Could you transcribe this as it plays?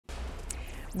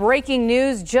Breaking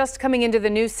news just coming into the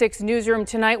News 6 newsroom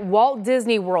tonight. Walt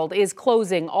Disney World is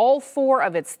closing all 4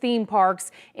 of its theme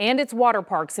parks and its water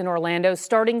parks in Orlando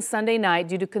starting Sunday night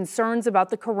due to concerns about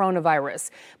the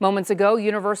coronavirus. Moments ago,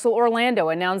 Universal Orlando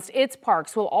announced its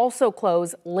parks will also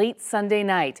close late Sunday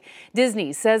night.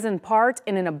 Disney says in part,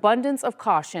 in an abundance of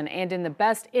caution and in the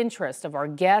best interest of our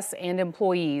guests and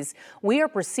employees, we are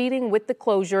proceeding with the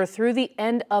closure through the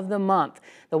end of the month.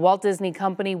 The Walt Disney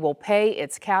Company will pay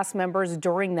its cast members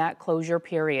during that closure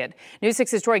period. News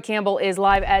 6's Troy Campbell is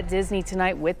live at Disney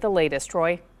tonight with the latest.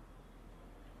 Troy.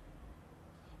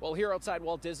 Well, here outside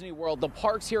Walt Disney World, the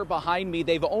parks here behind me,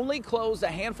 they've only closed a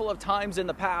handful of times in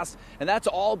the past, and that's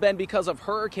all been because of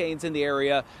hurricanes in the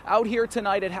area. Out here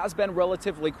tonight, it has been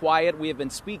relatively quiet. We have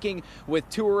been speaking with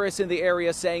tourists in the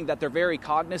area saying that they're very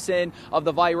cognizant of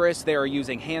the virus. They are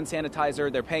using hand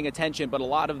sanitizer. They're paying attention, but a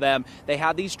lot of them, they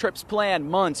had these trips planned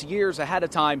months, years ahead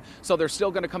of time, so they're still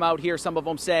going to come out here. Some of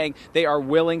them saying they are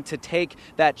willing to take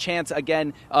that chance.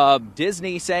 Again,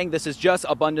 Disney saying this is just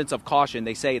abundance of caution.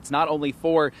 They say it's not only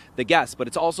for the guests, but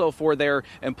it's also for their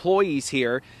employees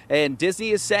here. And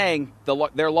Disney is saying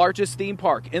their largest theme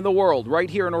park in the world, right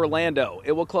here in Orlando,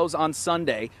 it will close on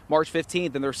Sunday, March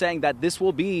 15th. And they're saying that this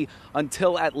will be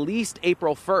until at least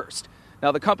April 1st.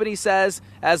 Now, the company says,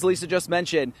 as Lisa just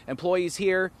mentioned, employees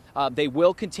here, they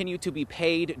will continue to be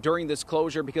paid during this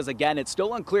closure because, again, it's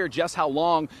still unclear just how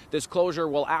long this closure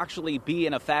will actually be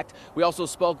in effect. We also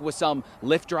spoke with some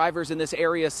Lyft drivers in this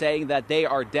area saying that they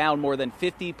are down more than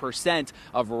 50%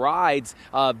 of rides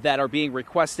that are being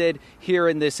requested here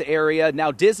in this area.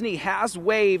 Now, Disney has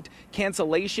waived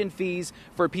cancellation fees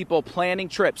for people planning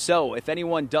trips. So if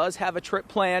anyone does have a trip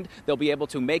planned, they'll be able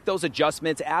to make those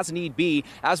adjustments as need be,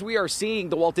 as we are seeing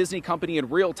the Walt Disney Company in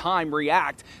real time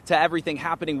react to everything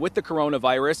happening with the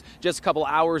coronavirus. Just a couple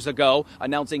hours ago,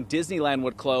 announcing Disneyland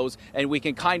would close, and we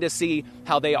can kind of see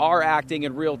how they are acting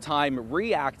in real time,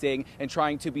 reacting and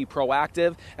trying to be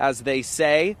proactive, as they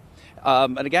say.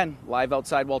 And again, live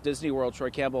outside Walt Disney World, Troy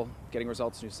Campbell, Getting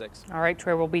Results, News 6. All right,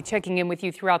 Troy, we'll be checking in with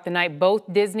you throughout the night.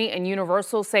 Both Disney and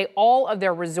Universal say all of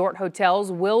their resort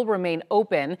hotels will remain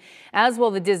open, as will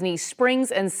the Disney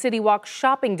Springs and City Walk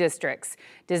shopping districts.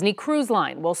 Disney Cruise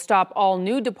Line will stop all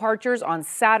new departures on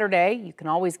Saturday. You can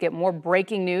always get more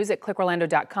breaking news at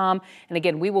clickorlando.com. And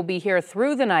again, we will be here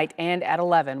through the night and at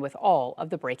 11 with all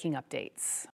of the breaking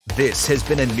updates. This has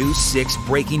been a News 6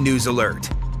 breaking news alert.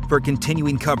 For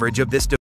continuing coverage of this